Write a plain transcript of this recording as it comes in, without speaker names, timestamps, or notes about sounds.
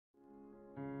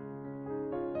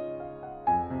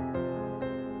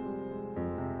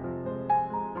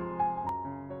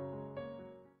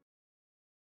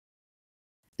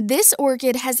This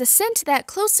orchid has a scent that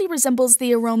closely resembles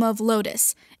the aroma of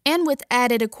lotus, and with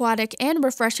added aquatic and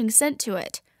refreshing scent to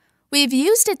it. We've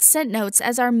used its scent notes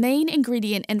as our main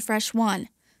ingredient in Fresh One.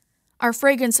 Our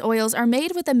fragrance oils are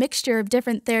made with a mixture of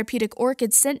different therapeutic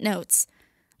orchid scent notes.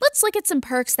 Let's look at some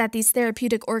perks that these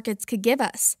therapeutic orchids could give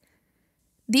us.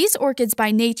 These orchids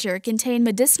by nature contain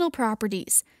medicinal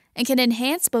properties and can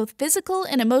enhance both physical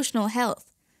and emotional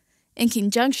health. In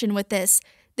conjunction with this,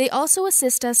 they also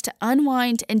assist us to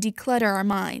unwind and declutter our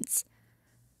minds.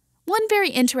 One very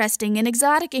interesting and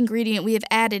exotic ingredient we have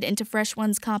added into Fresh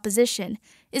One's composition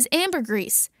is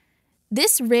ambergris.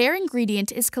 This rare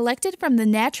ingredient is collected from the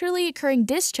naturally occurring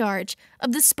discharge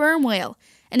of the sperm whale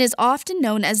and is often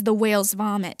known as the whale's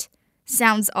vomit.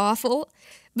 Sounds awful,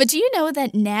 but do you know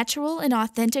that natural and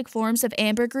authentic forms of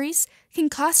ambergris can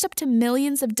cost up to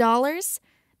millions of dollars?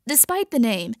 Despite the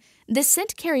name, this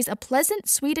scent carries a pleasant,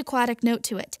 sweet aquatic note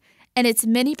to it, and it's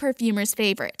many perfumers'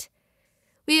 favorite.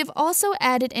 We have also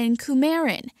added in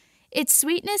coumarin. Its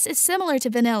sweetness is similar to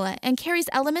vanilla and carries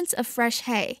elements of fresh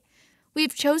hay.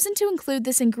 We've chosen to include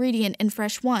this ingredient in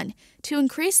Fresh One to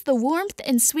increase the warmth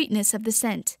and sweetness of the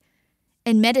scent.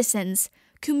 In medicines,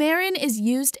 coumarin is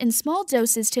used in small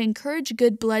doses to encourage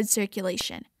good blood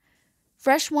circulation.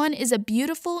 Fresh One is a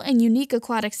beautiful and unique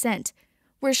aquatic scent.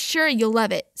 We're sure you'll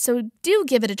love it, so do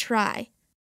give it a try.